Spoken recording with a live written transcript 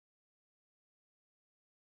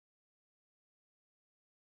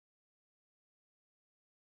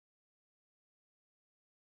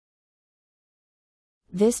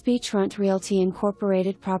This Beachfront Realty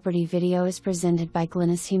Incorporated property video is presented by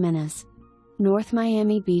Glenis Jimenez. North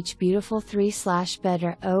Miami Beach, beautiful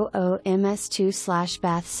 3/bedder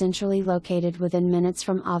OOMS2/bath, centrally located within minutes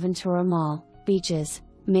from AVENTURA Mall, beaches,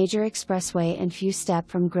 major expressway and few step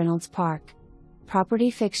from GREYNOLDS Park.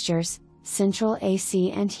 Property fixtures, central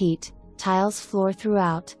AC and heat, tiles floor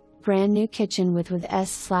throughout, brand new kitchen with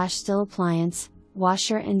S/still appliance,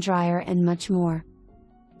 washer and dryer and much more.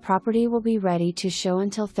 Property will be ready to show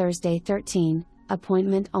until Thursday 13,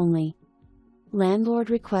 appointment only. Landlord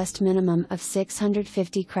request minimum of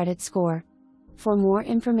 650 credit score. For more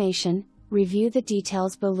information, review the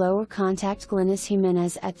details below or contact Glenis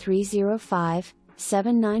Jimenez at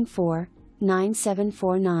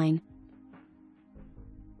 305-794-9749.